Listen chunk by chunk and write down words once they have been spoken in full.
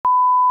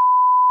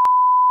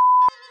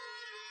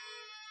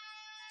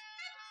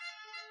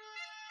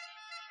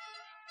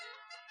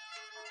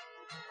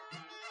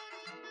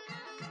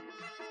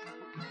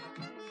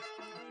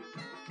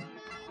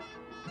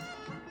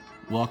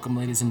Welcome,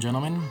 ladies and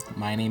gentlemen.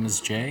 My name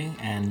is Jay,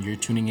 and you're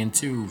tuning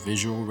into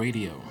Visual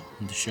Radio,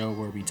 the show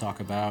where we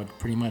talk about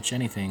pretty much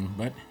anything.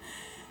 But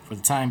for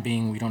the time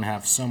being, we don't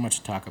have so much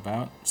to talk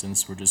about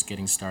since we're just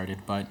getting started.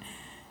 But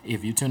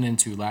if you tuned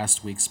into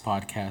last week's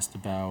podcast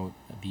about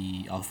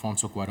the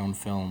Alfonso Cuarón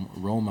film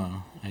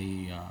Roma,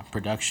 a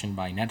production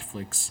by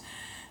Netflix,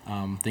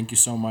 thank you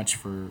so much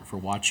for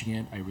watching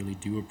it. I really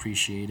do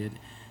appreciate it.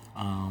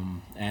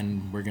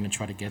 And we're going to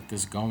try to get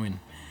this going.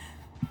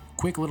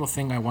 Quick little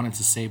thing I wanted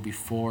to say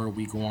before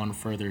we go on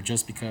further,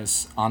 just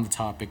because on the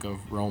topic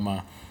of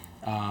Roma,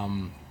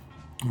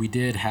 we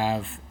did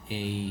have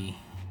a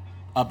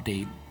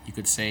update, you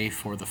could say,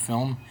 for the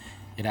film.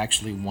 It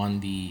actually won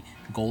the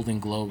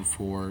Golden Globe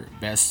for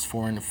Best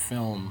Foreign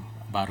Film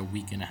about a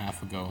week and a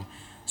half ago.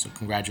 So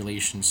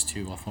congratulations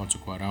to Alfonso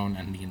Cuarón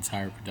and the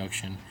entire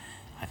production.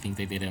 I think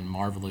they did a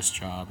marvelous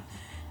job.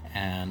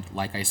 And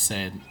like I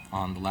said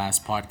on the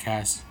last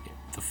podcast,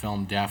 the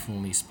film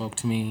definitely spoke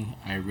to me.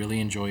 I really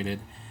enjoyed it,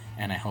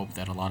 and I hope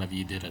that a lot of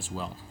you did as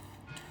well.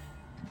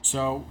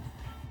 So,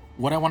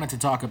 what I wanted to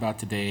talk about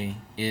today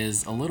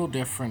is a little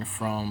different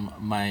from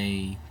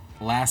my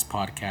last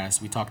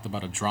podcast. We talked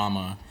about a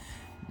drama.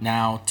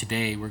 Now,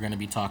 today, we're going to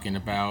be talking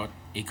about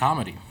a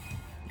comedy.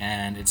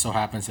 And it so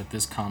happens that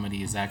this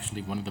comedy is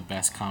actually one of the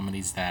best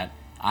comedies that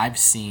I've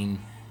seen,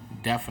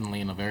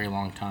 definitely in a very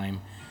long time.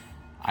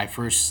 I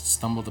first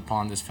stumbled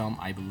upon this film,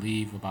 I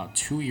believe, about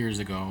 2 years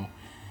ago.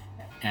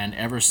 And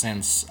ever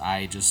since,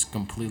 I just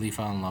completely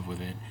fell in love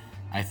with it.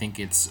 I think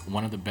it's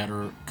one of the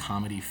better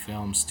comedy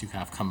films to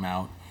have come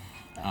out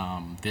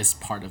this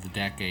part of the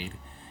decade.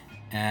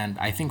 And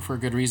I think for a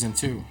good reason,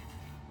 too.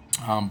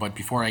 But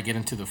before I get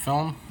into the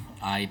film,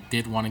 I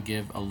did want to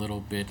give a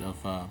little bit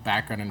of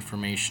background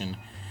information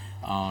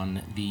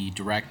on the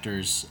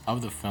directors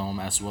of the film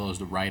as well as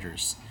the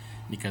writers,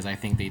 because I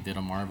think they did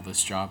a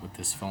marvelous job with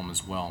this film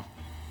as well.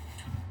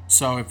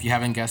 So if you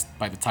haven't guessed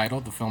by the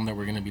title, the film that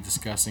we're going to be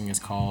discussing is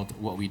called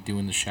What We Do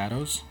in the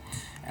Shadows.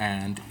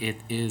 And it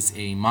is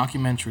a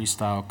mockumentary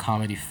style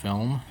comedy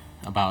film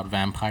about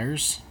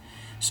vampires.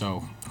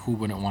 So who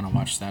wouldn't want to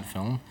watch that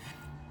film?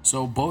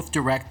 So both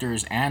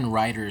directors and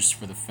writers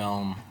for the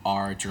film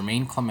are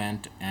Jermaine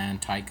Clement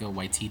and Taika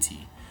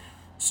Waititi.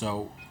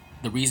 So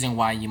the reason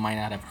why you might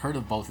not have heard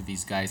of both of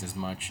these guys as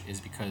much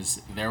is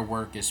because their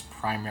work is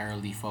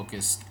primarily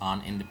focused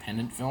on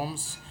independent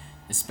films,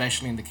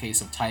 especially in the case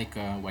of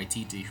Taika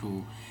Waititi,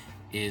 who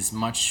is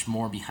much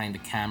more behind the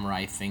camera,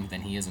 I think,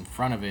 than he is in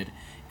front of it,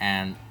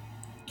 and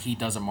he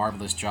does a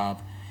marvelous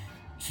job.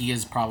 He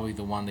is probably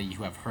the one that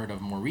you have heard of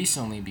more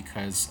recently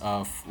because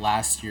of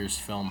last year's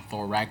film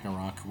Thor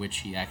Ragnarok, which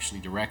he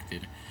actually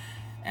directed.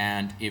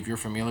 And if you're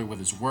familiar with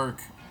his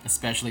work,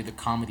 especially the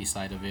comedy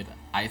side of it,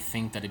 I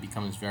think that it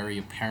becomes very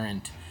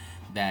apparent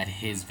that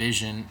his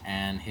vision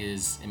and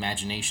his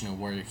imagination of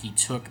where he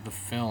took the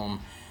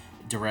film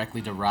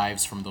directly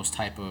derives from those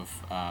type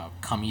of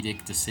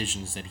comedic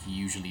decisions that he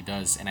usually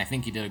does. And I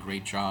think he did a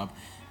great job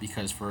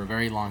because for a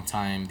very long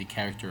time the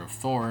character of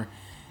Thor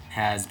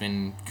has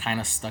been kind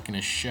of stuck in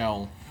a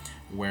shell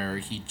where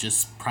he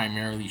just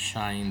primarily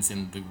shines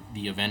in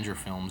the Avenger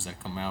films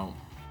that come out.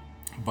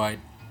 But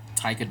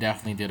Taika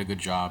definitely did a good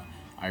job.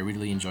 I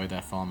really enjoyed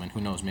that film, and who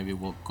knows, maybe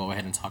we'll go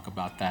ahead and talk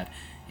about that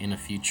in a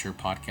future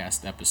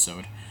podcast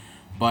episode.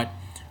 But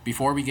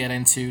before we get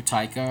into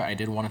Taika, I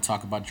did want to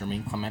talk about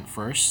Jermaine Clement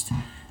first.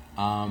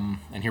 And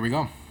here we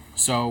go.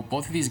 So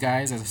both of these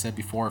guys, as I said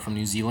before, are from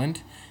New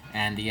Zealand,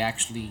 and they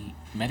actually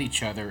met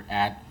each other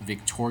at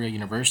Victoria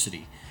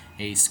University,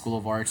 a school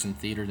of arts and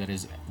theater that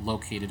is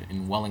located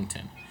in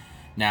Wellington.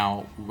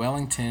 Now,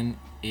 Wellington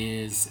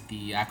is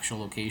the actual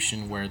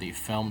location where they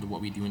filmed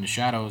What We Do in the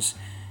Shadows,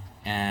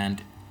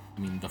 and I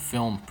mean, the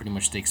film pretty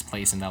much takes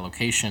place in that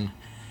location.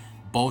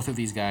 Both of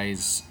these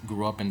guys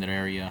grew up in that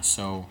area,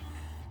 so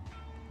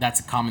that's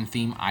a common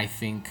theme I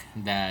think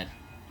that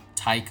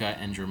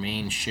Taika and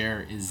Jermaine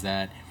share, is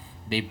that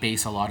they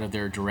base a lot of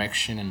their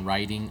direction and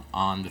writing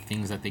on the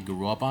things that they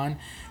grew up on,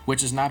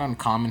 which is not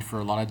uncommon for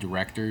a lot of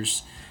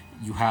directors.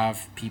 You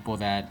have people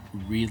that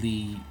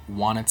really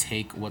want to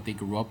take what they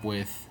grew up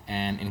with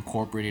and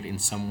incorporate it in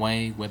some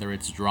way, whether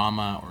it's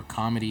drama or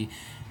comedy,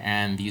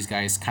 and these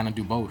guys kind of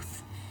do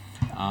both.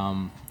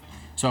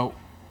 So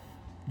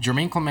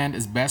Jermaine Clement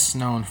is best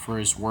known for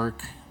his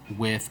work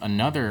with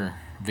another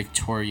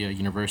Victoria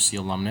University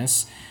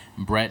alumnus,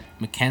 Brett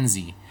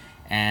McKenzie,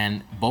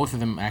 and both of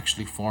them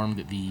actually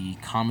formed the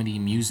comedy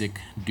music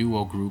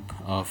duo group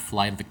of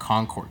Flight of the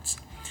Conchords.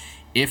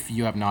 If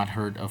you have not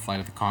heard of Flight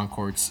of the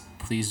Conchords,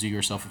 please do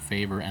yourself a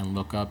favor and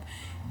look up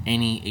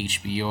any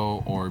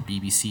HBO or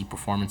BBC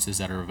performances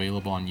that are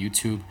available on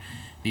YouTube.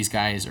 These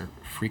guys are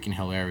freaking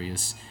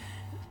hilarious.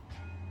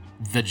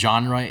 The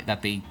genre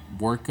that they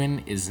work in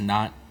is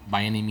not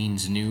by any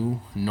means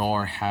new,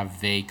 nor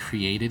have they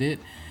created it,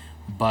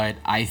 but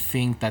I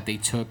think that they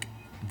took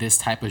this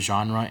type of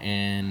genre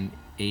in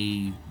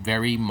a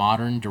very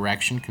modern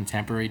direction,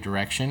 contemporary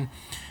direction,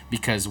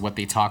 because what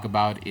they talk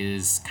about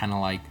is kind of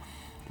like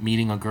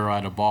meeting a girl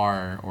at a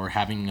bar or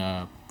having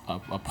a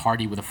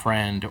party with a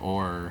friend,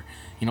 or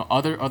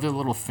other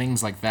little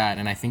things like that.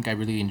 And I think I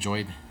really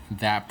enjoyed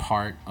that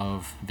part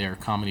of their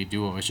comedy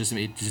duo. It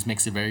just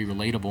makes it very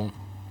relatable,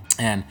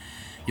 and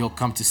you'll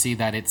come to see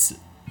that it's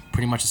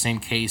pretty much the same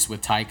case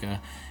with Taika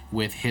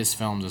with his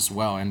films as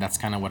well. And that's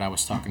kind of what I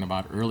was talking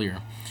about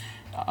earlier.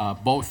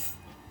 Both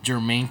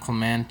Jermaine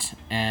Clement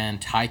and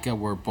Taika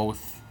were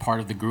both part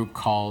of the group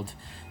called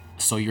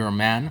So You're a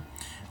Man,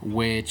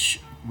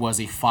 which was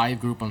a 5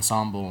 group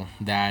ensemble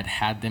that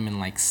had them in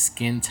like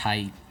skin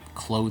tight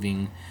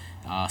clothing,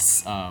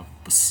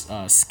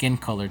 skin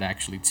colored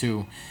actually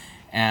too,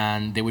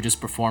 and they would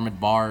just perform at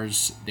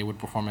bars. They would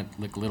perform at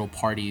like little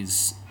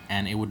parties,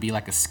 and it would be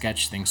like a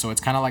sketch thing. So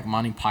it's kind of like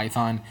Monty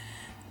Python.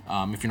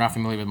 If you're not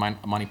familiar with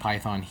Monty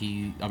Python,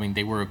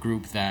 they were a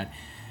group that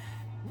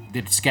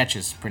did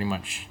sketches pretty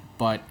much,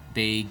 but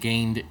they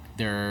gained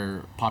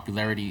their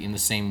popularity in the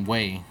same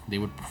way. They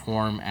would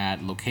perform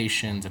at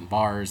locations and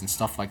bars and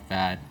stuff like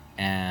that,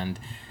 and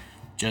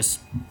just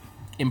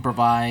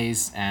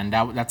improvise, and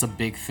that's a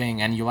big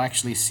thing. And you'll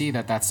actually see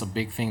that that's a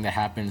big thing that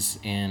happens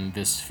in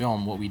this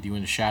film, What We Do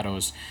in the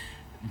Shadows.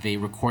 They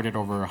recorded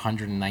over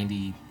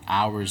 190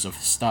 hours of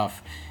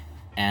stuff,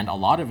 and a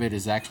lot of it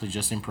is actually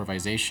just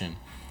improvisation.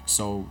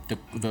 So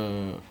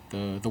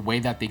the way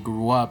that they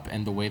grew up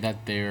and the way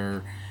that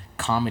their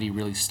comedy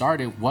really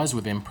started was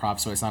with improv.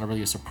 So it's not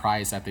really a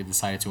surprise that they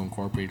decided to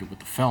incorporate it with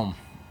the film.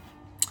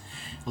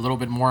 A little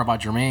bit more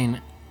about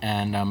Jermaine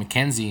and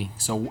Mackenzie.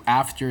 So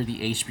after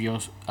the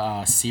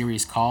HBO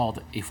series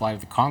called A Flight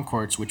of the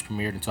Conchords, which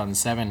premiered in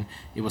 2007,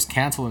 it was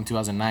canceled in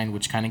 2009,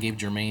 which kind of gave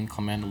Jermaine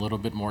Clement a little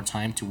bit more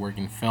time to work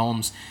in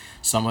films.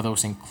 Some of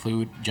those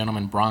include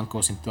Gentlemen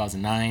Broncos in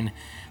 2009,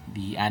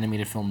 the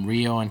animated film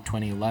Rio in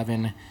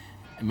 2011,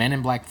 Men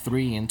in Black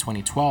 3 in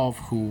 2012,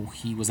 who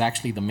he was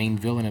actually the main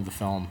villain of the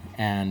film.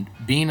 And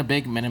being a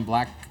big Men in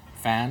Black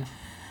fan,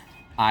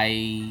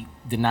 I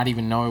did not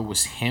even know it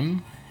was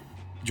him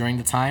during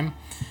the time.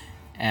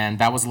 And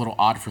that was a little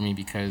odd for me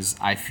because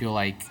I feel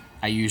like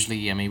I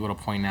usually am able to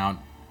point out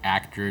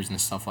actors and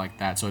stuff like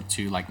that. So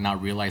to like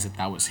not realize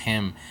that was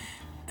him,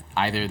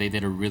 either they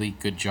did a really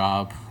good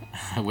job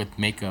with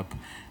makeup,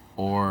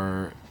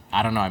 or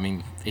I don't know. I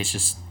mean, it's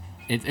just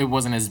it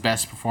wasn't his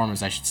best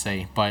performance, I should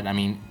say. But I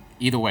mean,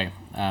 either way,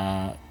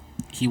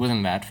 he was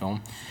in that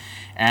film.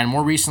 And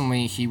more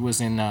recently, he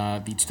was in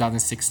the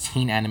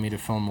 2016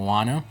 animated film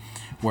Moana,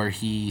 where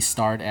he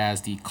starred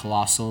as the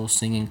colossal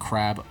singing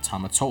crab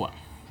Tamatoa.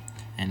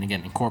 And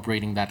again,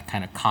 incorporating that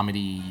kind of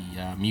comedy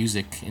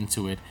music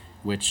into it,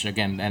 which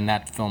again, and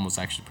that film was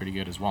actually pretty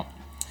good as well.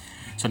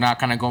 So now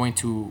kind of going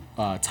to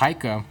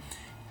Taika,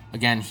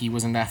 again, he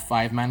was in that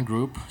 5-man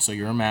group, So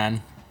You're a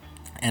Man.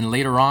 And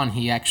later on,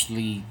 he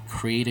actually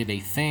created a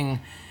thing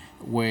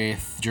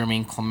with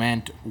Jermaine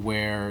Clement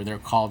where they were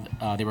called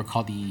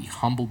the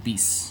Humble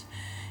Beasts.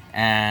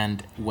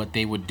 And what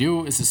they would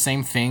do is the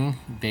same thing.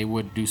 They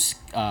would do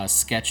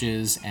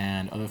sketches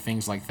and other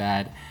things like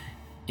that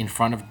in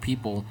front of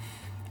people,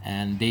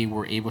 and they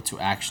were able to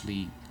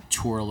actually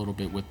tour a little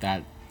bit with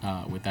that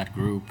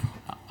group.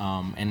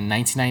 In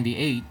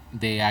 1998,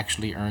 they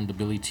actually earned the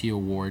Billy T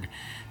Award,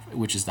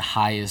 which is the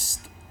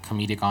highest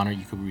comedic honor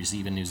you could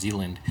receive in New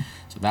Zealand.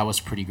 So that was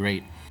pretty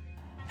great.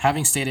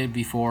 Having stated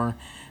before,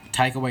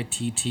 Taika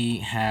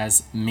Waititi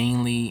has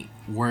mainly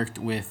worked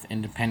with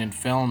independent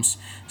films,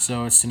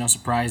 so it's no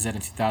surprise that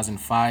in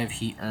 2005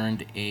 he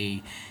earned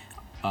a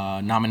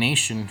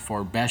nomination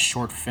for Best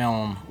Short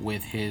Film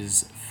with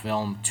his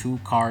film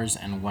 2 Cars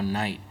and One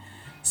Night,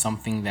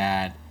 something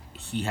that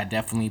he had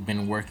definitely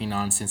been working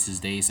on since his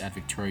days at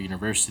Victoria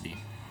University.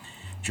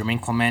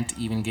 Jermaine Clement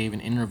even gave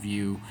an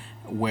interview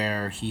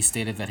where he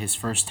stated that his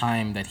first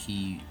time that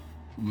he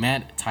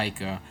met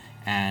Taika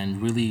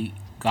and really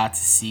got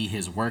to see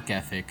his work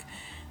ethic,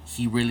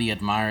 he really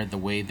admired the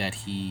way that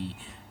he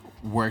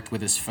worked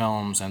with his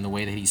films and the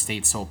way that he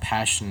stayed so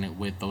passionate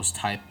with those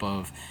type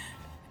of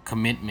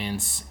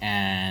commitments,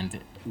 and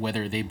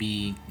whether they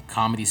be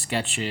comedy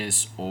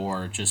sketches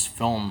or just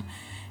film,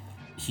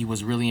 he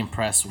was really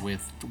impressed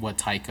with what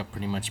Taika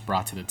pretty much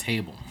brought to the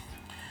table.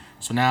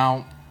 So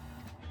now,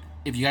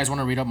 if you guys want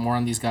to read up more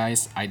on these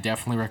guys, I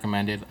definitely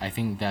recommend it. I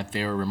think that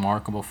they're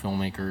remarkable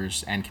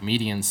filmmakers and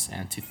comedians,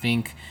 and to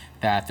think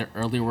that their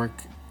early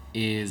work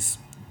is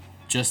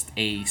just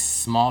a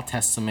small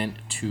testament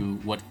to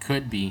what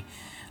could be,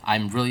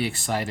 I'm really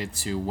excited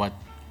to what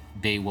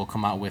they will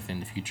come out with in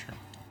the future.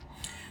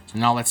 So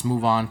now let's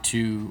move on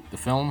to the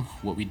film,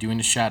 What We Do in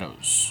the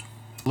Shadows.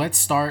 Let's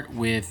start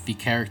with the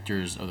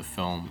characters of the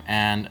film,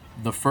 and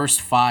the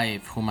first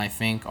 5 whom I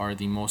think are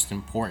the most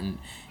important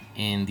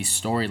in the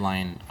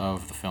storyline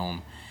of the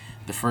film.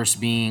 The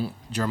first being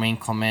Jermaine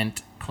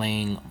Clement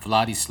playing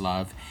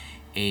Vladislav,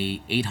 a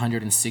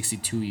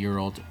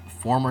 862-year-old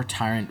former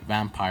tyrant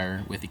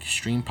vampire with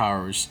extreme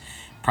powers,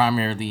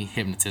 primarily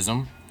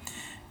hypnotism.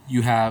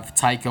 You have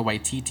Taika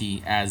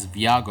Waititi as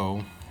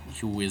Viago,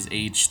 who is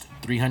aged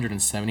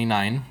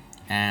 379,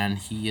 and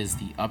he is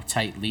the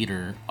uptight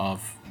leader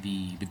of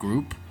the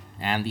group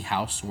and the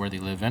house where they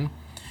live in.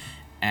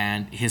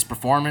 And his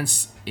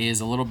performance is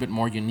a little bit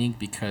more unique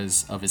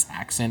because of his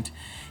accent.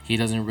 He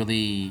doesn't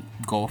really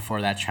go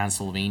for that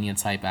Transylvania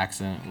type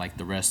accent like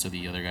the rest of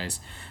the other guys,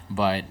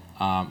 but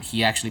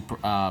he actually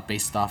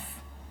based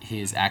off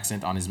his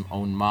accent on his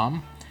own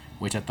mom,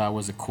 which I thought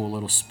was a cool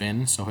little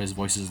spin. So his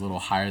voice is a little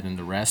higher than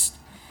the rest.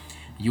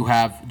 You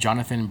have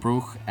Jonathan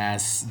Bruch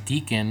as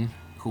Deacon,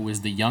 who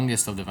is the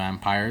youngest of the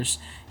vampires.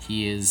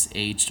 He is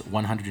aged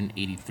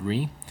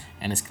 183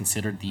 and is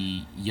considered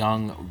the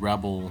young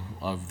rebel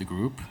of the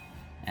group,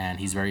 and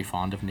he's very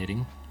fond of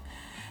knitting.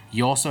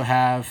 You also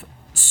have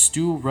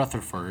Stu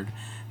Rutherford,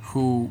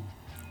 who,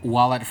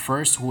 while at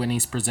first when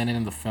he's presented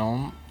in the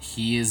film,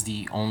 he is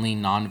the only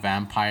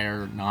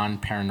non-vampire,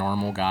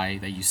 non-paranormal guy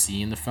that you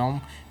see in the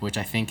film, which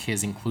I think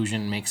his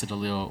inclusion makes it a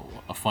little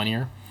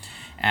funnier.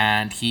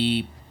 And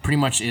he pretty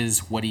much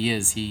is what he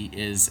is. He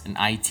is an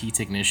IT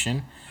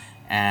technician,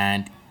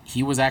 and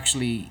he was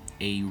actually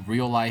a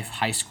real life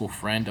high school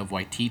friend of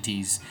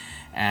Waititi's.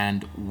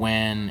 And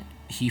when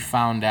he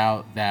found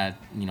out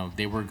that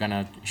they were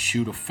gonna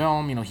shoot a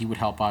film, he would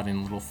help out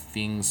in little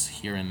things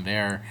here and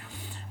there,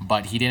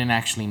 but he didn't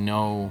actually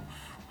know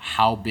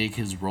how big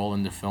his role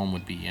in the film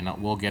would be, and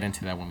we'll get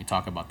into that when we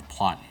talk about the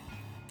plot.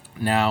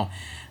 Now,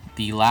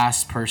 the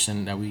last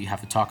person that we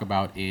have to talk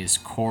about is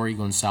Corey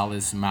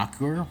Gonzalez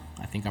Macur.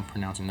 I think I'm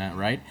pronouncing that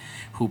right.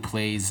 Who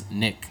plays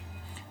Nick,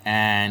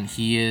 and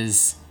he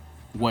is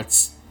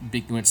what's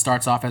big. It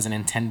starts off as an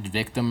intended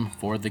victim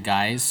for the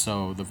guys,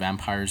 so the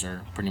vampires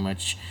are pretty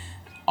much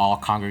all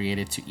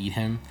congregated to eat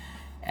him,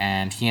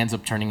 and he ends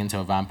up turning into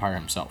a vampire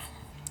himself.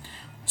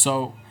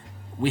 So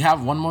we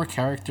have one more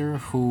character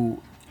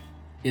who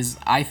is,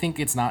 I think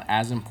it's not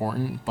as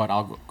important, but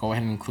I'll go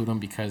ahead and include him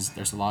because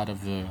there's a lot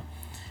of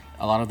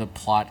the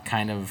plot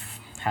kind of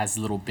has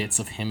little bits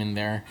of him in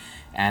there,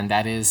 and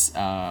that is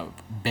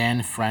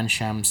Ben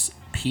Fransham's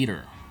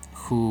Peter,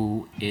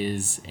 who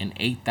is an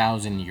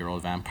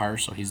 8,000-year-old vampire,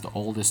 so he's the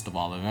oldest of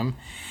all of them,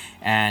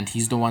 and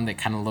he's the one that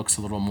kind of looks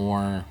a little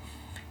more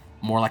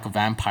like a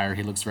vampire.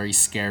 He looks very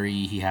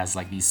scary. He has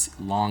like these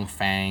long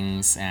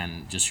fangs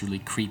and just really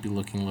creepy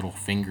looking little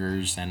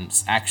fingers, and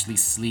actually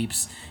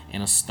sleeps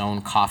in a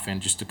stone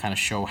coffin just to kind of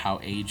show how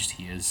aged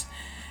he is.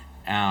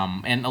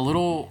 And a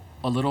little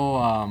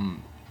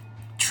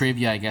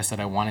trivia, I guess, that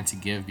I wanted to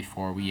give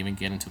before we even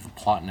get into the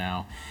plot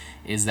now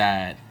is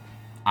that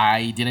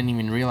I didn't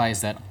even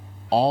realize that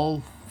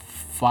all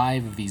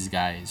five of these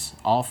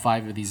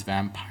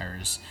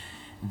vampires,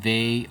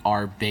 they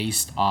are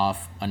based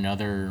off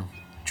another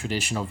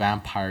traditional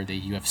vampire that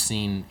you have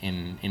seen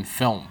in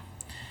film,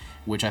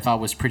 which I thought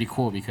was pretty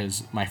cool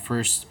because my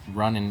first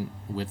run-in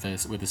with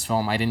this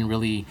film, I didn't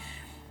really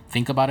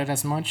think about it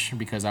as much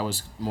because I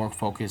was more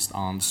focused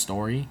on the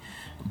story,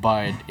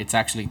 but it's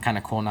actually kind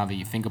of cool now that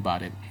you think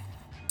about it.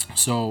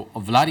 So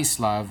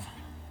Vladislav,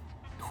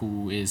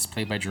 who is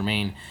played by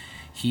Jermaine,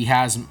 he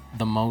has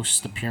the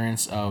most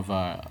appearance of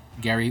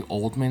Gary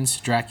Oldman's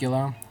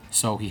Dracula.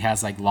 So he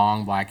has like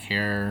long black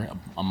hair,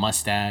 a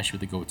mustache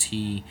with a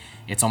goatee.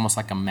 It's almost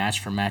like a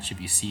match for match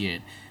if you see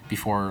it.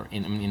 Before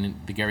in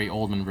the Gary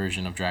Oldman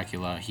version of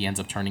Dracula, he ends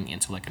up turning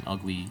into like an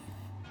ugly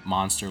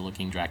monster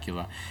looking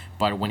Dracula.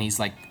 But when he's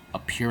like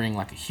appearing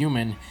like a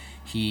human,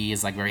 he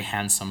is like very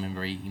handsome and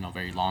very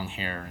very long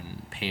hair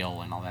and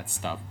pale and all that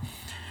stuff.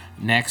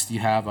 Next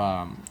you have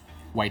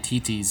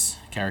Waititi's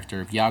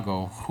character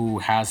Viago, who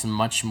has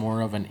much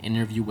more of an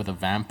interview with a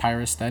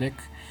vampire aesthetic.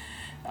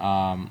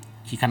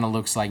 He kind of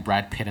looks like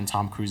Brad Pitt and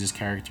Tom Cruise's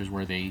characters,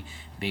 where they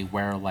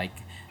wear like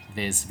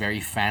this very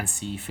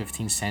fancy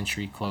 15th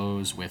century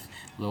clothes with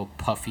little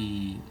puff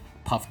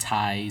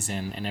ties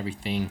and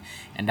everything,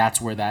 and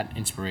that's where that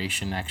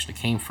inspiration actually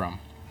came from.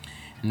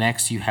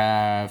 Next you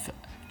have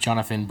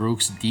Jonathan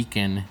Brooks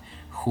Deacon,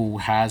 who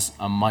has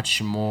a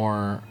much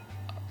more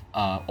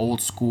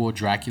old school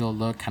Dracula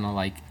look, kind of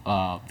like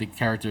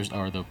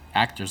the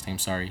actor's name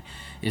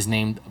is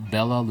named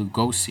Bela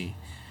Lugosi,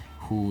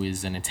 who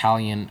is an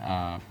Italian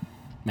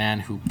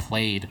man who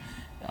played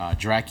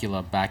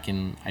Dracula back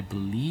in, I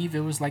believe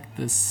it was like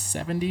the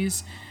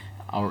 70s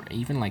or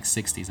even like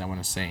 60s, I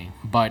want to say.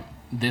 But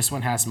this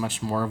one has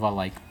much more of a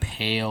like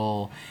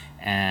pale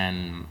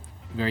and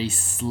very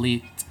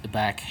sleeked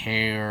back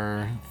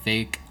hair,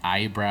 thick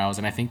eyebrows,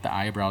 and I think the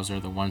eyebrows are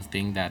the one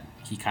thing that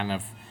he kind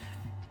of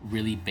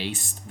really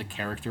based the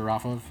character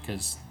off of,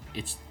 because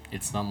it's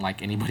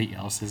unlike anybody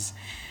else's.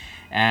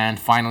 And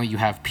finally you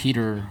have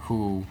Peter,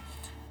 who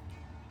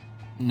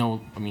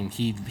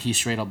he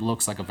straight up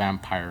looks like a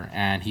vampire,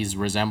 and his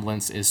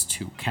resemblance is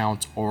to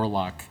Count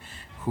Orlok,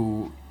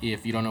 who,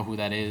 if you don't know who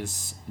that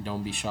is,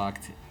 don't be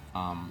shocked.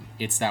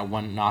 It's that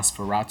one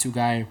Nosferatu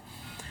guy.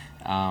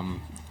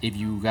 If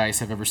you guys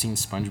have ever seen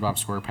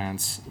SpongeBob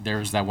SquarePants,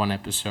 there's that one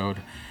episode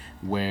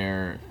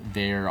where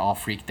they're all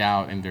freaked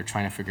out and they're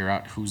trying to figure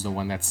out who's the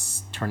one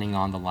that's turning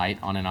on the light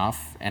on and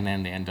off, and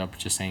then they end up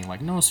just saying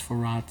like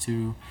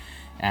Nosferatu,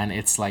 and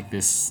it's like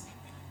this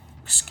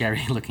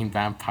scary looking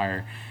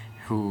vampire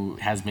who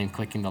has been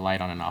clicking the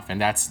light on and off,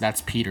 and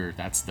that's Peter.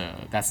 That's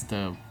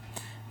the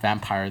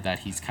vampire that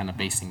he's kind of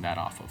basing that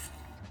off of.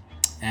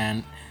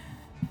 And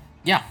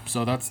Yeah,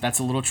 so that's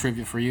a little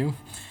trivia for you.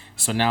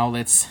 So now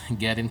let's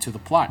get into the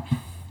plot.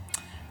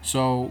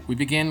 So we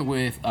begin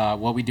with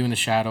what we do in the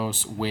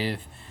shadows.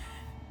 With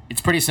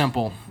it's pretty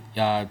simple.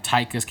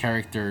 Taika's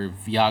character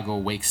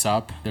Viago wakes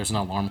up. There's an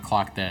alarm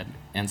clock that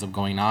ends up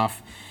going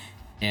off.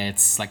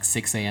 It's like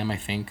 6 a.m. I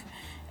think,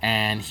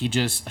 and he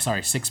just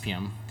 6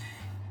 p.m.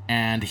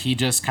 And he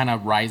just kind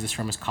of rises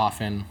from his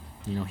coffin.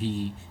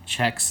 He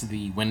checks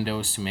the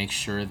windows to make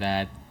sure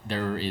that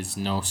there is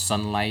no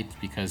sunlight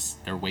because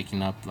they're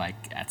waking up like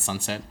at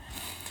sunset.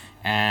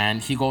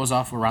 And he goes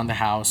off around the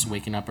house,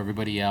 waking up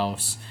everybody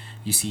else.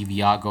 You see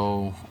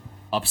Viago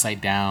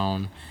upside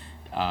down,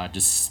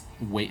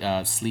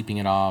 sleeping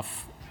it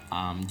off.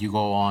 You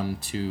go on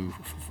to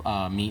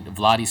meet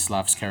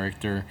Vladislav's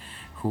character,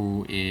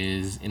 who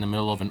is in the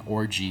middle of an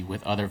orgy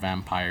with other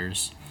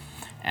vampires.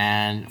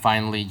 And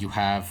finally, you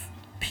have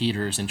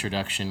Peter's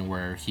introduction,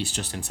 where he's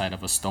just inside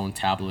of a stone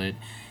tablet.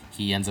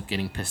 He ends up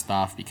getting pissed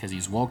off because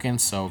he's woken,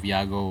 so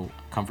Viago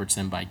comforts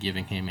him by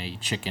giving him a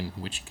chicken,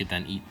 which he could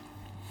then eat.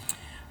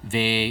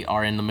 They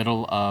are in the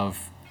middle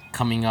of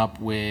coming up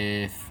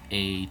with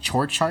a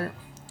chore chart,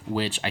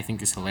 which I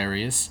think is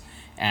hilarious.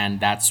 And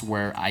that's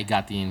where I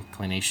got the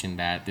inclination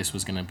that this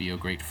was going to be a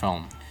great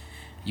film.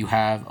 You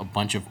have a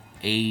bunch of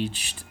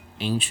aged,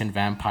 ancient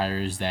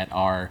vampires that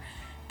are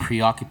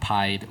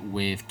preoccupied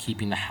with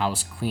keeping the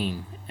house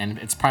clean. And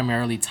it's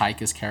primarily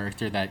Taika's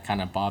character that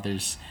kind of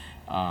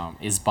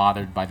is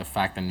bothered by the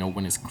fact that no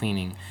one is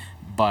cleaning.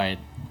 But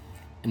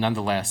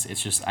nonetheless,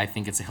 I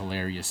think it's a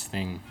hilarious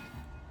thing.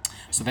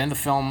 So then the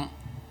film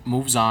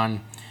moves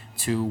on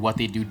to what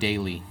they do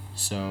daily.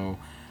 So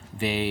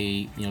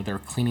they're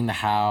cleaning the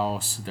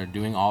house, they're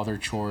doing all their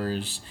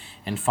chores,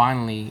 and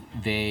finally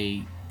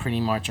they pretty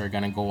much are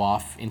going to go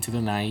off into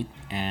the night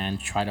and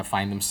try to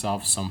find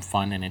themselves some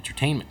fun and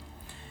entertainment.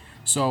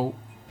 So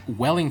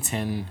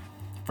Wellington,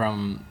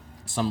 from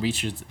some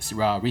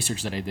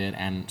research that I did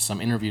and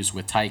some interviews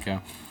with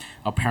Taika,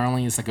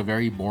 apparently is like a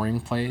very boring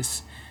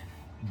place.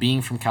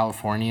 Being from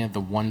California, the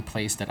one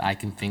place that I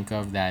can think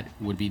of that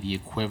would be the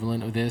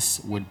equivalent of this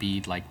would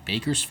be like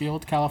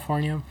Bakersfield,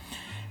 California.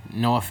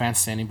 No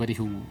offense to anybody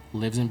who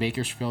lives in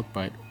Bakersfield,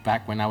 but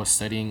back when I was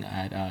studying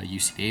at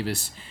UC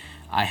Davis,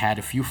 I had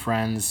a few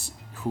friends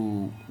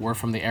who were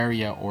from the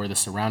area or the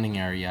surrounding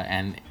area,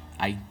 and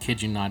I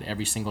kid you not,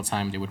 every single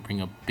time they would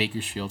bring up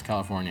Bakersfield,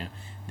 California,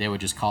 they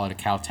would just call it a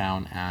cow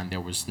town, and there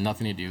was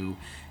nothing to do,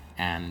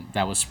 and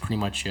that was pretty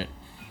much it.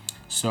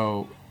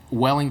 So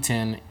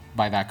Wellington,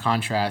 by that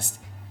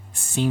contrast,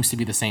 seems to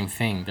be the same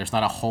thing. There's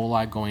not a whole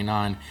lot going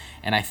on,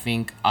 and I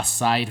think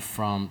aside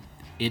from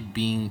it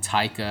being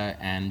Taika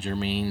and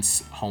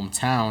Jermaine's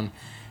hometown,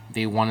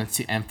 they wanted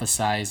to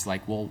emphasize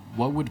like, well,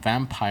 what would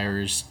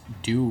vampires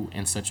do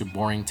in such a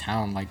boring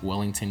town like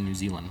Wellington, New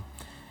Zealand?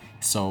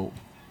 So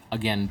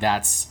again,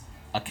 that's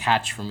a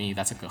catch for me.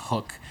 That's like a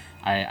hook.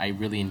 I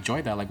really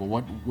enjoyed that. Like, well,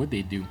 what would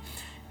they do?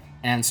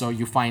 And so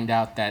you find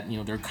out that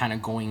they're kind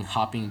of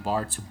hopping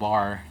bar to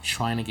bar,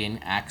 trying to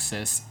gain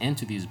access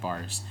into these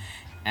bars.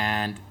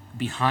 And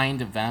behind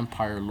the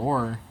vampire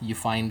lore, you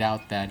find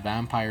out that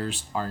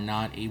vampires are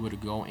not able to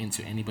go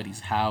into anybody's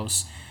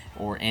house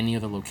or any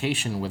other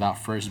location without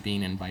first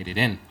being invited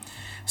in.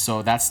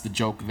 So that's the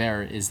joke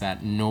there, is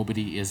that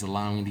nobody is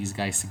allowing these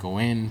guys to go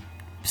in,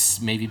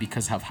 maybe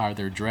because of how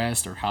they're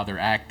dressed or how they're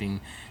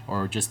acting,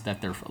 or just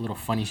that they're a little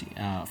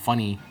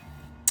funny.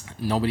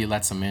 Nobody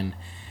lets them in.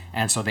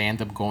 And so they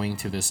end up going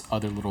to this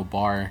other little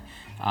bar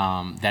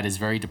that is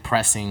very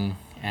depressing,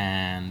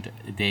 and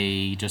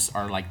they just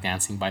are like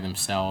dancing by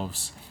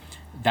themselves.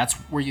 That's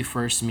where you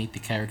first meet the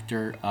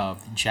character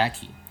of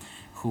Jackie,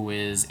 who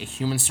is a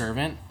human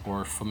servant,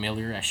 or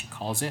familiar as she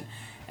calls it,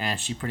 and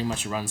she pretty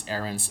much runs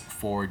errands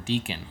for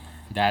Deacon.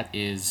 That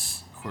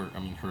is her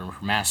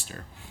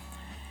master.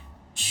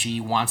 She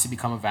wants to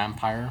become a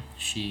vampire.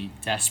 She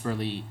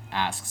desperately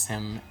asks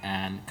him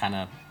and kind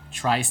of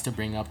tries to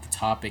bring up the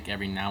topic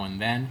every now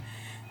and then,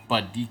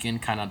 but Deacon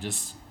kind of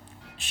just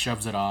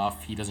shoves it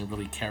off. He doesn't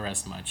really care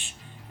as much.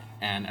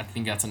 And I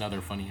think that's another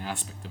funny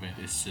aspect of it.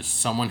 It's just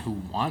someone who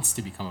wants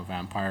to become a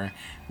vampire,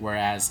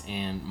 whereas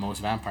in most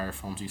vampire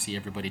films, you see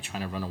everybody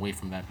trying to run away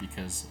from that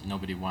because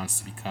nobody wants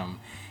to become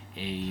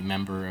a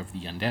member of the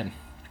undead.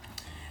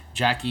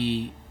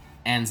 Jackie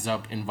ends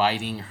up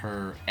inviting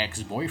her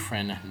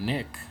ex-boyfriend,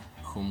 Nick,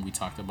 whom we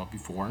talked about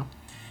before,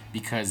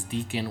 because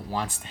Deacon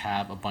wants to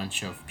have a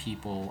bunch of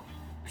people,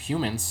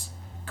 humans,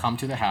 come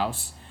to the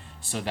house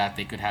so that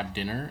they could have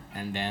dinner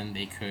and then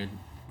they could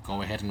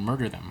go ahead and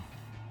murder them.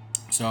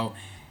 So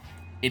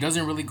it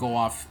doesn't really go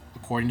off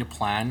according to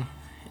plan.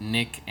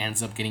 Nick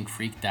ends up getting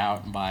freaked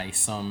out by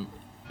some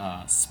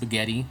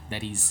spaghetti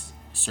that he's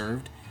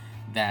served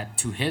that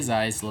to his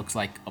eyes looks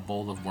like a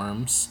bowl of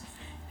worms.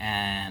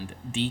 And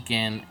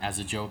Deacon, as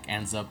a joke,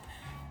 ends up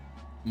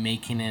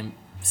making him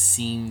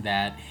seem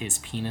that his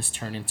penis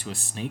turned into a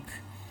snake.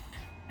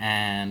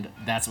 And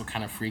that's what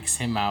kind of freaks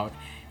him out,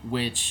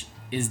 which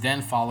is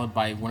then followed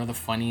by one of the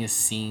funniest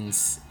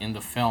scenes in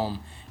the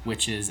film,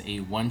 which is a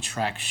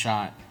one-track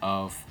shot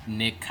of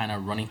Nick kind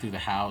of running through the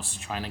house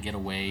trying to get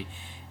away,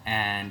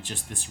 and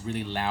just this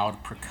really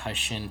loud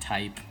percussion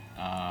type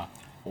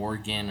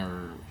organ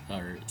or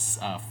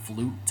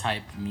flute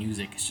type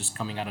music is just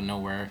coming out of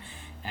nowhere,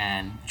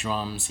 and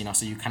drums,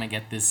 so you kind of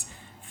get this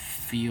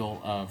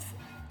feel of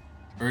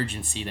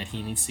urgency that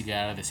he needs to get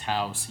out of this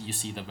house. You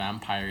see the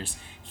vampires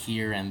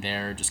here and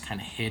there just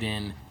kind of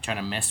hidden, trying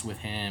to mess with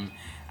him.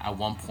 At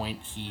one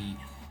point, he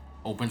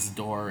opens the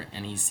door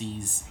and he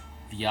sees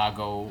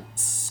Viago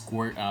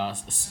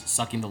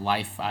sucking the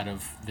life out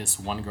of this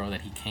one girl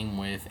that he came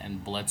with,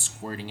 and blood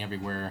squirting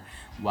everywhere,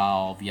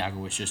 while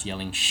Viago is just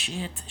yelling,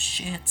 "Shit,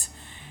 shit."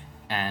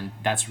 And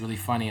that's really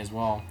funny as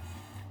well.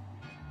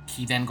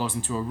 He then goes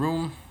into a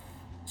room,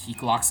 he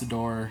locks the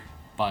door,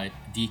 but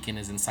Deacon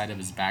is inside of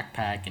his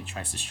backpack and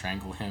tries to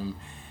strangle him.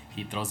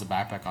 He throws the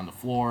backpack on the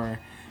floor,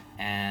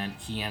 and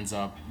he ends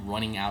up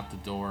running out the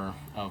door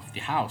of the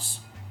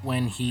house.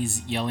 When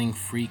he's yelling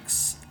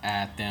freaks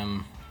at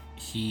them,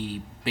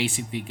 he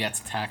basically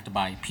gets attacked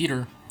by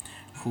Peter,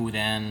 who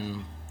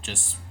then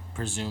just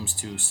presumes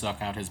to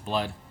suck out his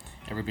blood.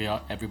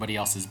 Everybody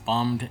else is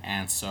bummed,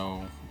 and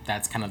so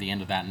that's kind of the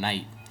end of that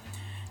night.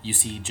 You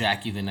see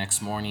Jackie the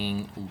next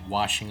morning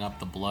washing up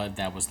the blood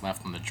that was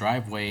left on the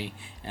driveway,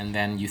 and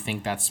then you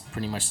think that's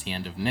pretty much the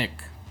end of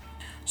Nick.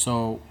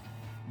 So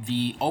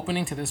the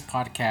opening to this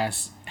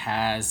podcast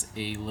has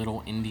a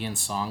little Indian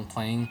song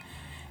playing,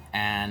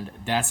 and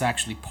that's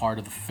actually part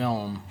of the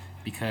film,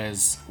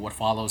 because what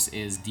follows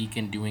is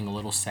Deacon doing a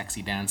little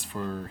sexy dance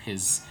for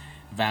his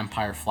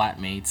vampire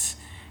flatmates,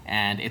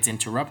 and it's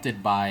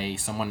interrupted by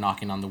someone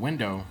knocking on the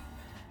window.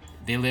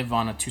 They live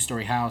on a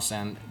 2-story house,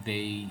 and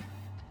they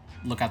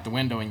look out the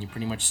window and you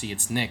pretty much see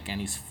it's Nick,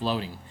 and he's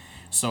floating.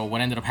 So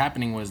what ended up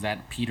happening was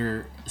that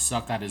Peter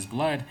sucked out his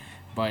blood,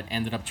 but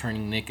ended up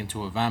turning Nick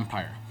into a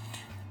vampire.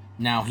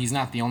 Now, he's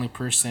not the only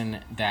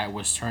person that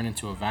was turned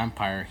into a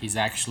vampire. He's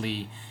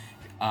actually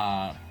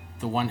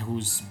the one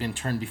who's been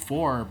turned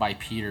before by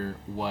Peter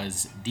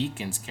was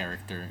Deacon's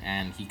character,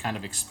 and he kind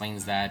of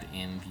explains that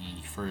in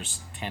the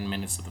first 10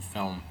 minutes of the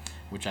film,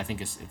 which I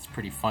think it's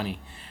pretty funny.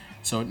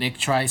 So Nick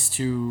tries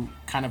to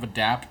kind of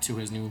adapt to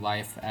his new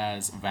life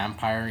as a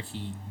vampire.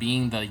 He,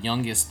 being the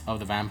youngest of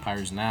the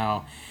vampires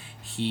now,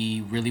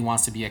 he really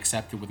wants to be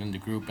accepted within the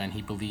group, and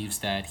he believes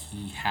that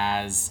he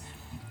has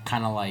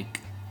kind of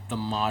like the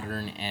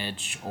modern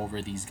edge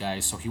over these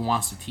guys. So he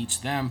wants to teach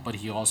them, but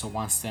he also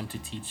wants them to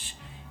teach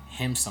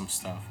him some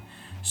stuff.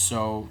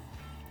 So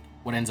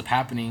what ends up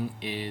happening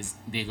is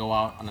they go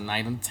out on a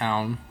night in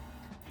town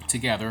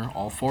together,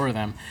 all 4 of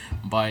them,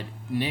 but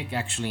Nick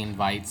actually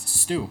invites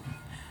Stu.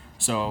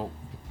 So,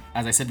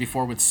 as I said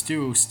before with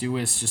Stu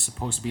is just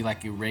supposed to be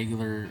like a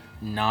regular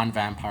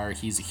non-vampire.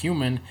 He's a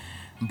human,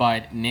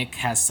 but Nick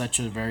has such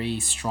a very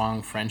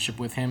strong friendship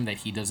with him that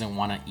he doesn't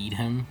want to eat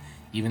him,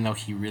 even though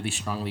he really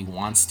strongly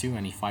wants to,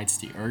 and he fights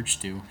the urge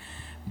to.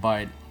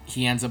 But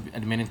he ends up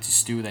admitting to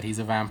Stu that he's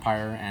a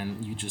vampire,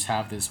 and you just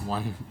have this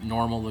one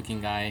normal-looking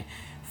guy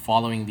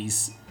following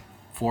these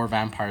 4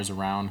 vampires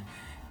around,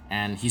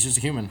 and he's just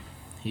a human.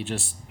 He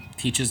just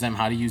teaches them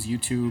how to use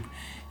YouTube.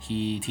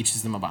 He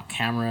teaches them about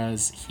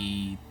cameras.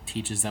 He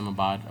teaches them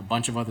about a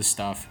bunch of other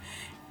stuff.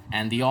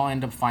 And they all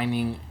end up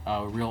finding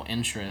a real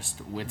interest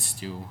with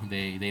Stu.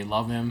 They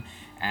love him,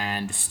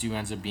 and Stu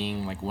ends up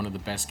being like one of the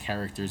best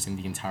characters in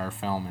the entire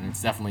film. And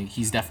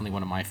he's definitely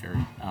one of my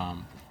favorite,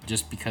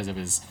 just because of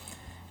his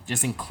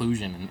just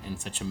inclusion in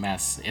such a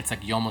mess. It's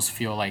like you almost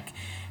feel like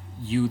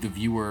you, the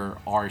viewer,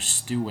 are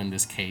Stu in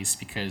this case,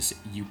 because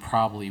you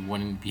probably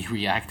wouldn't be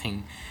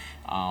reacting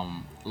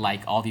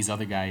like all these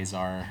other guys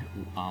are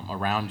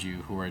around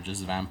you, who are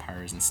just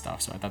vampires and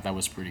stuff. So I thought that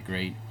was pretty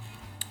great.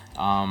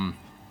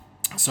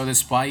 So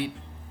despite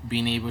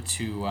being able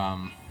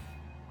to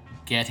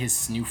get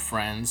his new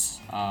friends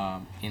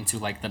into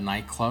like the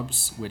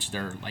nightclubs, which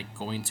they're like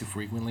going to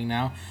frequently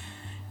now,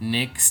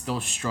 Nick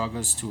still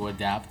struggles to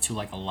adapt to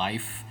like a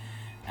life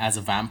as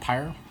a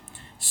vampire.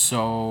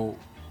 So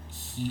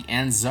he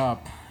ends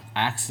up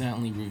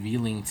accidentally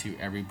revealing to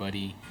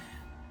everybody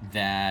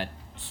that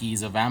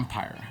he's a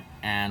vampire.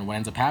 And what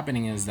ends up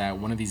happening is that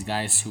one of these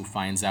guys who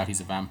finds out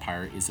he's a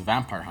vampire is a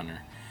vampire hunter.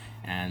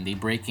 And they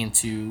break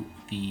into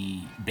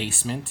the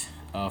basement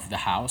of the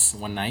house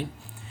one night,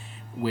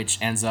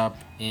 which ends up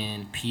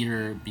in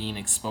Peter being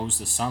exposed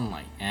to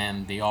sunlight.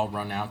 And they all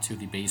run out to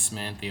the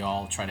basement. They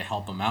all try to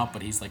help him out,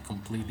 but he's like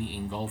completely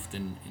engulfed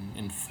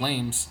in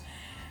flames.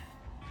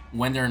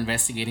 When they're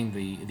investigating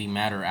the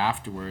matter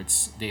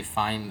afterwards, they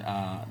find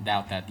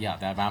out that,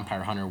 that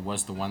vampire hunter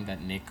was the one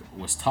that Nick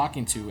was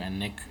talking to, and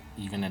Nick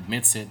even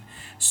admits it.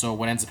 So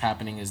what ends up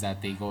happening is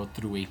that they go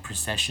through a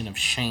procession of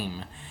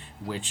shame,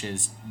 which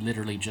is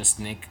literally just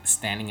Nick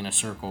standing in a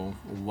circle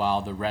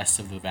while the rest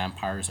of the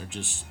vampires are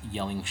just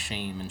yelling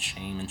shame and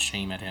shame and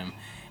shame at him.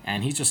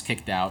 And he's just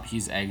kicked out,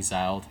 he's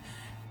exiled,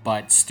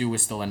 but Stu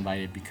is still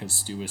invited because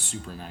Stu is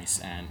super nice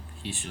and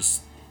he's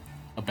just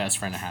a best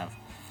friend to have.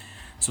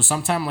 So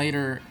sometime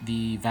later,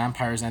 the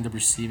vampires end up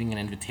receiving an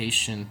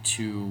invitation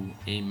to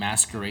a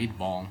masquerade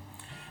ball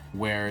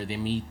where they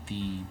meet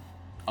the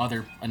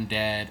other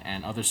undead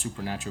and other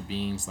supernatural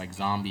beings like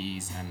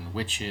zombies and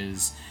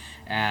witches.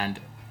 And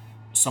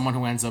someone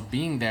who ends up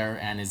being there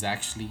and is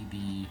actually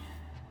the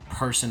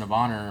person of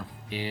honor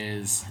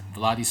is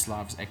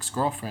Vladislav's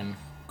ex-girlfriend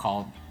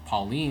called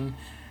Pauline,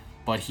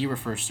 but he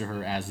refers to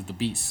her as the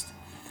Beast.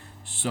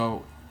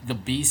 So the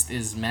Beast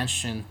is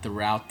mentioned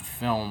throughout the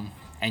film,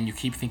 and you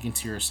keep thinking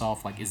to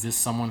yourself, like, is this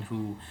someone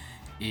who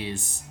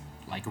is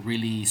like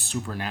really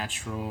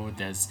supernatural?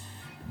 Does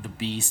the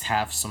Beast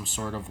have some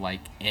sort of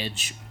like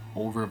edge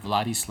over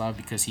Vladislav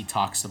because he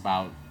talks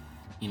about,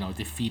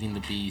 defeating the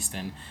Beast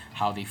and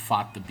how they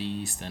fought the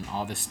Beast and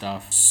all this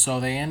stuff? So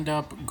they end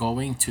up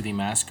going to the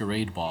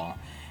masquerade ball,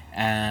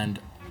 and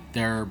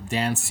they're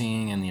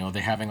dancing, and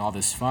they're having all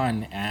this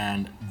fun,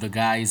 and the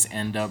guys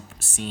end up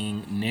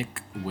seeing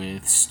Nick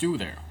with Stu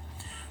there.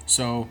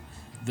 So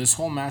this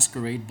whole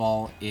masquerade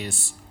ball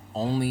is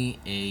only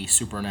a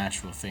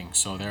supernatural thing.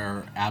 So there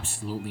are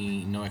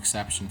absolutely no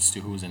exceptions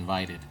to who's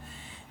invited.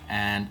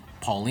 And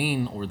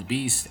Pauline, or the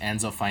Beast,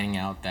 ends up finding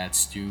out that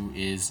Stu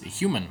is a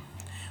human,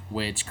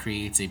 which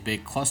creates a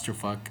big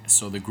clusterfuck.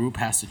 So the group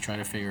has to try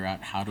to figure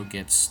out how to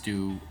get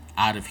Stu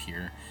out of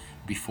here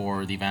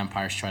before the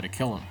vampires try to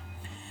kill him.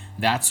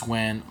 That's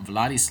when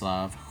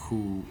Vladislav,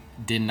 who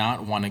did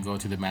not want to go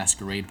to the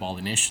masquerade ball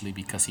initially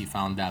because he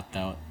found out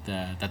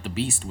that the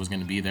Beast was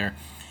going to be there,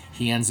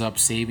 he ends up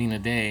saving the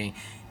day,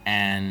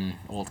 and,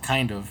 well,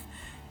 kind of,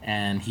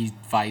 and he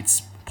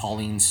fights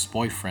Pauline's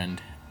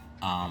boyfriend,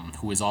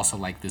 who is also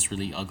like this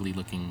really ugly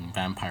looking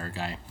vampire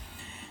guy.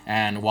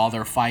 And while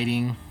they're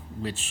fighting,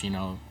 which,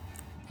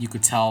 you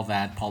could tell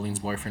that Pauline's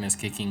boyfriend is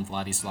kicking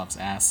Vladislav's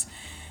ass,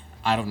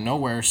 out of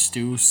nowhere,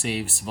 Stu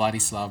saves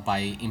Vladislav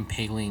by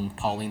impaling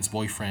Pauline's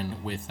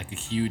boyfriend with like a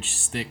huge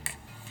stick.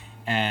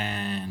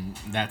 And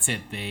that's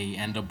it. They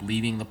end up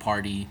leaving the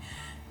party,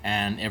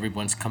 and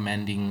everyone's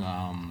commending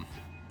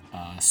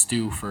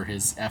Stu for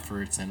his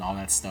efforts and all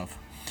that stuff.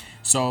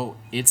 So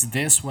it's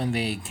this when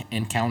they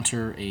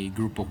encounter a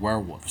group of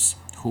werewolves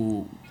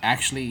who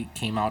actually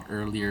came out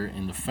earlier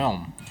in the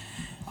film.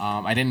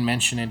 I didn't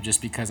mention it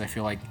just because I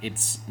feel like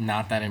it's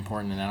not that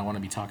important and I don't want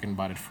to be talking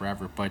about it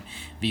forever. But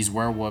these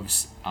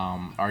werewolves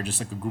are just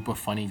like a group of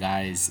funny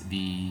guys.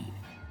 The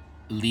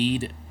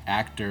lead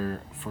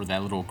actor for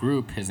that little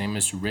group, his name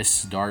is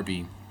Rhys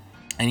Darby,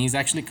 and he's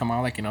actually come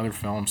out like in other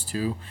films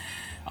too.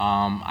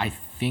 I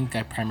think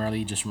I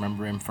primarily just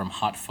remember him from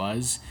Hot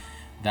Fuzz,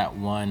 that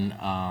one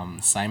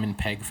Simon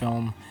Pegg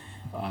film.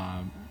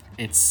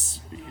 It's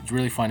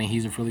really funny.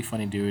 He's a really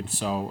funny dude.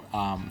 So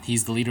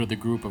he's the leader of the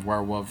group of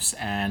werewolves,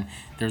 and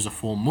there's a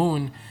full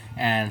moon,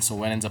 and so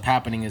what ends up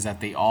happening is that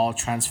they all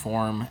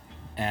transform,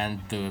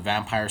 and the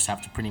vampires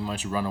have to pretty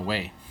much run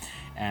away.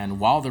 And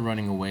while they're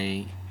running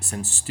away,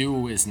 since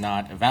Stu is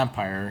not a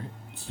vampire,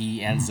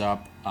 he ends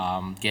up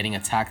getting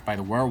attacked by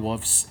the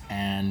werewolves,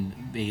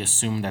 and they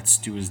assume that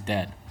Stu is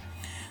dead.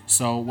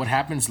 So what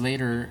happens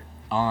later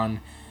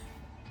on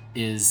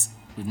is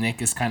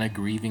Nick is kind of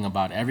grieving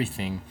about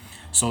everything.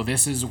 So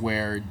this is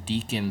where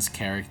Deacon's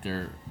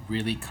character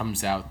really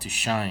comes out to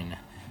shine.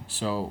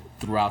 So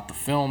throughout the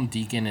film,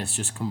 Deacon is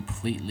just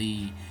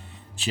completely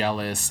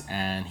jealous,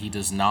 and he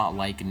does not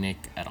like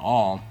Nick at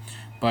all.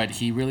 But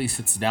he really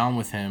sits down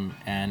with him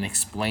and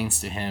explains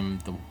to him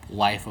the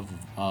life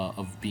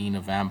of being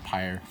a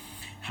vampire,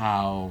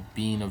 how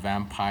being a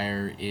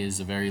vampire is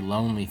a very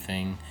lonely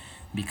thing,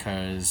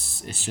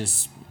 because it's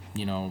just,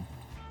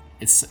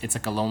 it's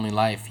like a lonely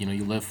life.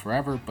 You live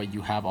forever, but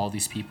you have all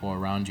these people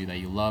around you that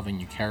you love and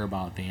you care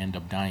about. They end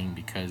up dying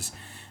because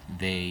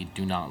they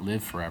do not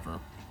live forever.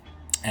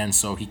 And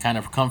so he kind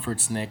of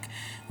comforts Nick,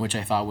 which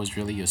I thought was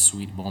really a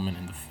sweet moment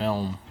in the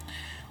film.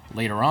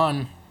 Later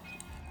on,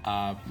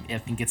 I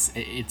think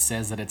it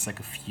says that it's like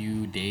a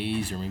few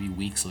days or maybe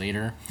weeks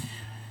later,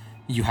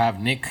 you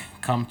have Nick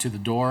come to the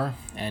door,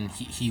 and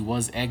he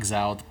was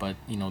exiled, but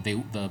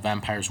the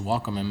vampires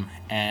welcome him,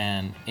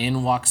 and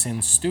in walks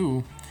in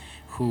Stu,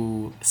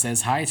 who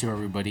says hi to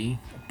everybody,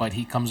 but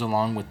he comes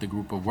along with the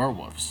group of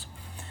werewolves.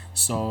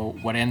 So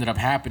what ended up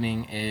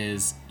happening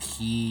is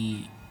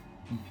Stu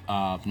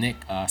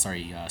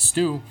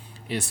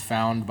is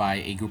found by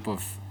a group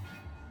of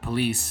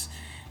police,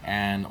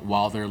 and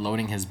while they're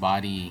loading his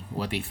body,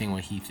 what they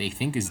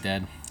think is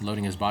dead,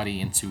 loading his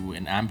body into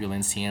an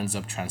ambulance, he ends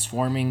up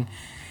transforming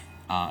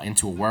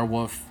into a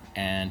werewolf,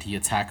 and he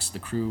attacks the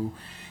crew,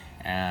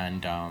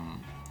 and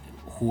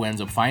who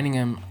ends up finding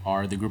him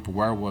are the group of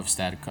werewolves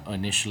that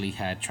initially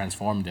had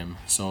transformed him.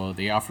 So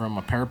they offer him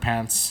a pair of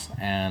pants,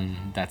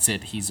 and that's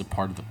it. He's a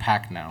part of the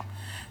pack now.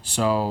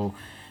 So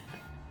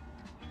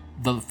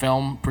the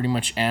film pretty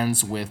much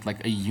ends with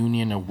like a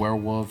union of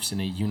werewolves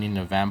and a union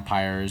of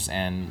vampires,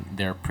 and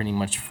they're pretty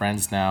much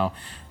friends now.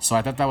 So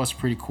I thought that was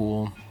pretty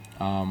cool.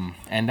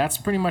 And that's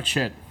pretty much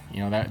it.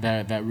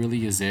 That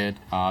really is it.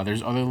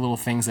 There's other little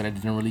things that I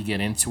didn't really get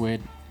into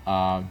it.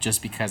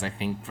 Just because I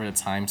think for the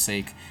time's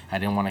sake, I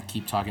didn't want to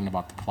keep talking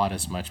about the plot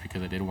as much,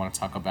 because I did want to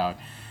talk about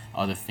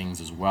other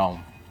things as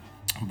well.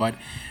 But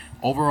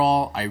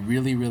overall, I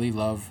really, really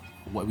love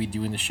What We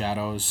Do in the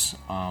Shadows.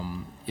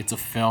 It's a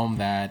film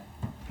that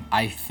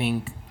I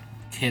think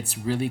hits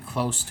really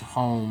close to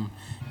home,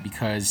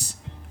 because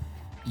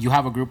you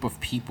have a group of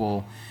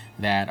people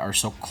that are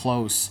so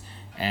close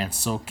and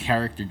so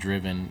character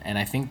driven, and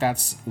I think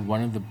that's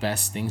one of the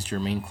best things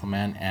Jermaine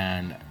Clement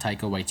and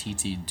Taika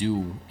Waititi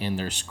do in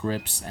their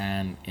scripts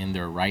and in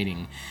their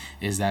writing,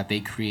 is that they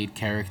create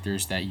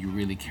characters that you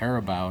really care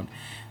about.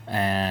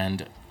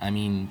 And I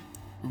mean,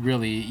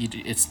 really,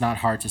 it's not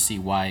hard to see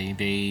why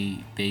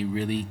they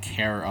really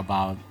care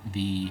about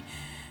the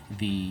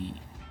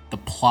the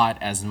plot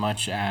as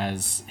much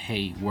as,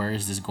 hey, where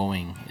is this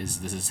going? Is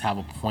does this have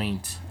a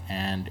point?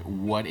 And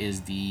what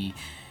is the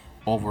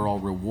overall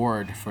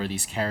reward for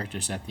these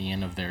characters at the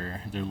end of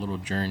their little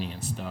journey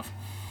and stuff?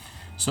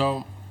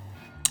 So,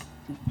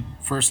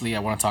 firstly, I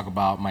want to talk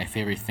about my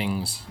favorite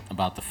things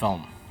about the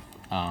film.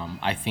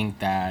 I think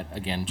that,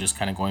 again, just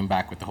kind of going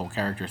back with the whole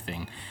character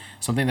thing,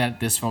 something that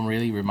this film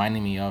really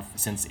reminded me of,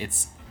 since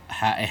it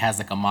has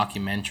like a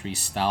mockumentary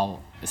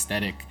style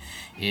aesthetic,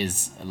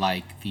 is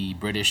like the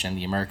British and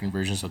the American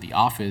versions of The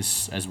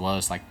Office, as well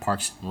as like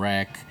Parks and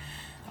Rec,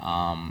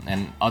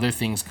 and other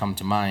things come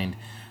to mind.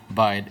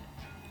 But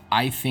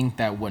I think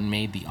that what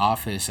made The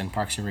Office and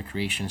Parks and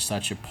Recreation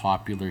such a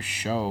popular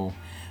show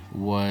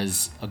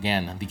was,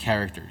 again, the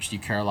characters. You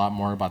care a lot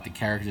more about the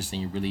characters than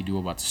you really do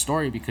about the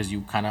story, because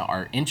you kind of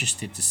are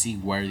interested to see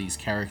where these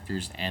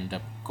characters end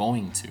up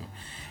going to.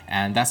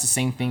 And that's the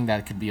same thing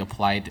that could be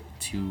applied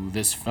to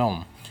this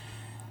film.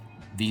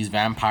 These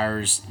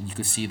vampires, you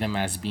could see them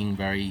as being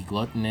very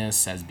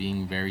gluttonous, as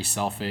being very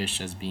selfish,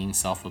 as being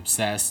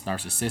self-obsessed,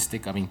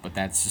 narcissistic. I mean, but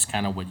that's just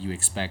kind of what you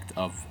expect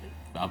of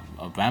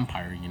a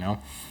vampire, you know?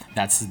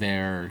 That's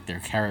their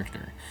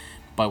character.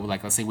 But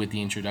like, let's say with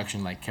the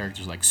introduction, like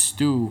characters like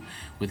Stu,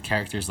 with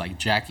characters like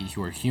Jackie,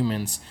 who are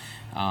humans,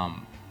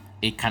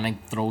 it kind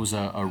of throws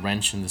a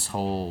wrench in this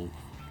whole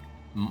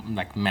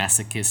like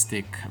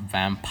masochistic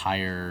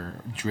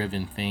vampire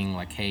driven thing,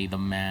 like, hey, the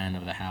man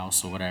of the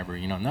house or whatever,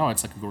 you know. No,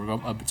 it's like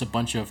it's a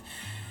bunch of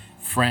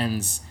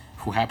friends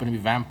who happen to be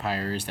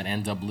vampires that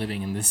end up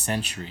living in this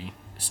century,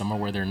 somewhere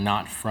where they're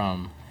not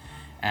from,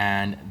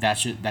 and that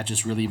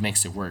just really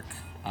makes it work.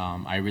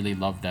 I really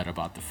love that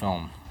about the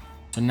film.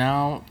 So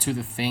now to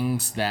the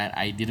things that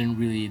I didn't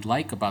really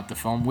like about the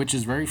film, which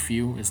is very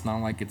few. It's not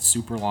like it's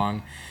super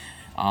long.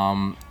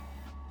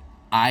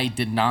 I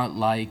did not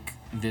like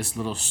this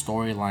little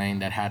storyline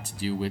that had to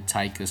do with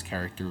Taika's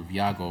character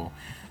Viago,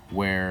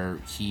 where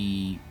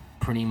he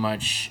pretty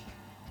much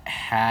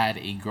had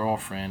a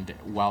girlfriend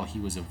while he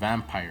was a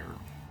vampire,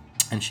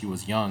 and she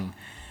was young,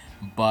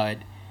 but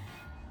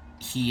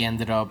he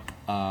ended up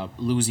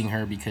losing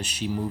her because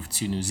she moved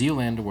to New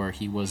Zealand, where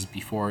he was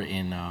before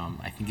in,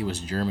 I think it was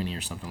Germany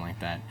or something like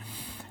that.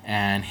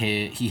 And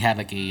he had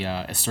like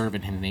a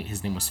servant.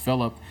 His name was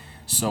Philip.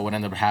 So what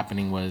ended up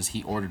happening was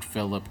he ordered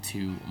Philip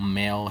to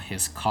mail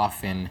his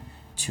coffin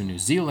to New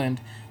Zealand,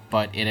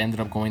 but it ended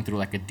up going through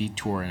like a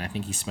detour, and I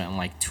think he spent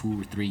like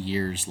 2 or 3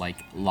 years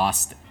like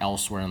lost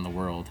elsewhere in the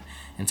world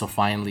until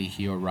finally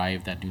he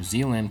arrived at New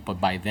Zealand. But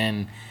by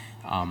then,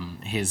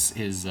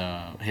 his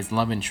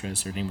love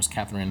interest, her name was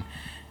Catherine.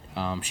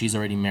 She's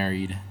already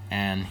married,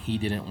 and he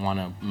didn't want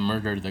to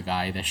murder the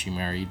guy that she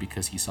married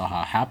because he saw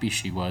how happy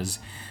she was.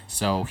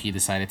 So he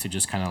decided to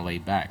just kind of lay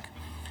back.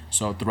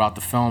 So throughout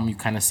the film, you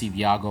kind of see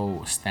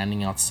Viago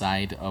standing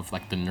outside of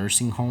like the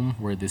nursing home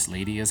where this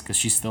lady is, because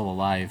she's still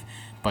alive,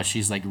 but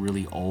she's like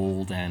really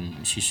old,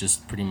 and she's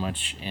just pretty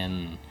much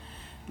in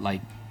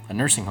like a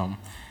nursing home.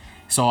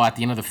 So at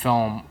the end of the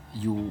film,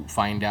 you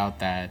find out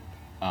that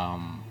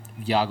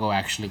Viago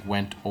actually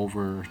went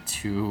over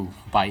to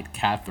bite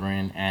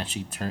Catherine, and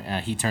he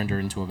turned her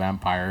into a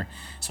vampire.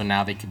 So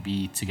now they could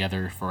be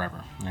together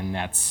forever, and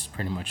that's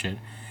pretty much it.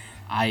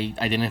 I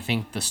didn't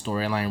think the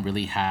storyline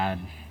really had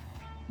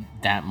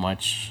that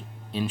much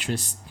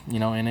interest,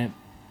 in it,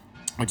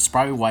 which is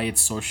probably why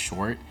it's so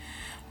short.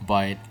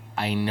 But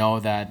I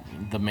know that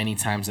the many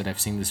times that I've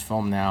seen this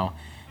film now,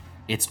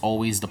 it's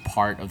always the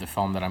part of the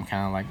film that I'm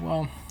kind of like,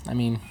 well, I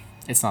mean,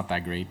 it's not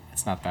that great.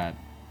 It's not that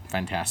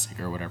fantastic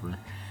or whatever.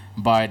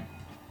 But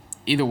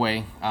either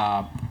way,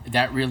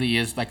 that really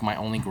is like my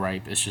only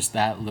gripe. It's just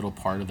that little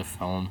part of the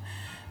film.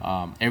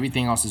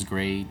 Everything else is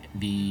great.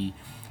 The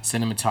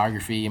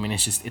cinematography, I mean,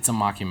 it's a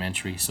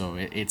mockumentary, so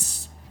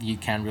it's you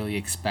can't really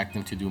expect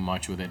them to do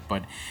much with it.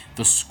 But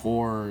the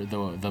score,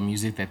 the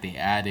music that they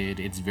added,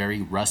 it's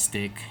very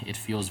rustic. It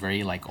feels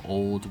very like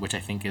old, which I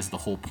think is the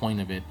whole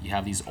point of it. You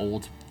have these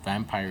old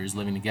vampires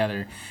living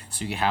together,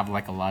 so you have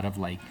like a lot of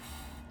like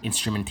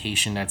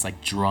instrumentation that's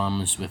like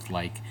drums with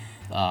like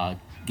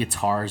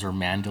guitars or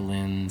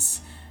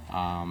mandolins,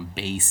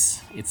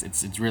 bass.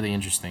 It's really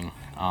interesting.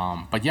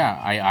 But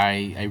yeah,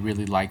 I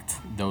really liked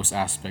those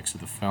aspects of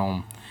the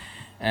film.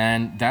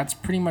 And that's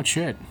pretty much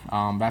it.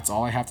 That's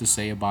all I have to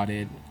say about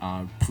it.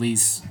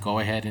 Please go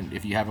ahead, and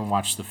if you haven't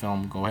watched the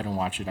film, go ahead and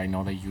watch it. I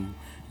know that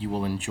you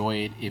will enjoy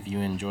it if you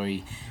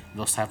enjoy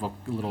those type of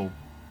little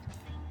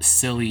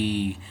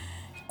silly,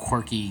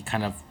 quirky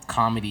kind of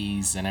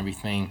comedies and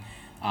everything.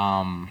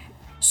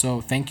 So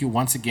thank you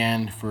once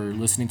again for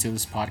listening to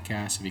this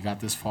podcast. If you got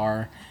this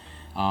far,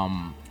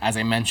 as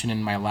I mentioned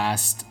in my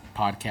last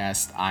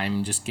podcast,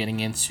 I'm just getting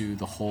into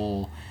the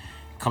whole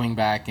coming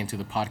back into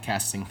the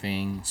podcasting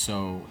thing.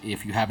 So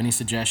if you have any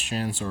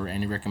suggestions or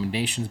any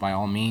recommendations, by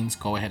all means,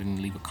 go ahead and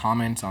leave a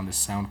comment on the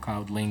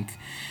SoundCloud link.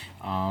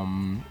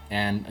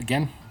 And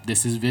again,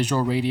 this is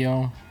Visual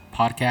Radio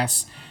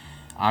Podcast.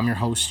 I'm your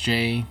host,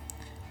 Jay,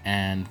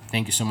 and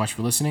thank you so much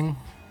for listening.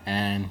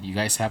 And you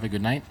guys have a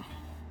good night,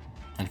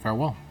 and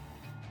farewell.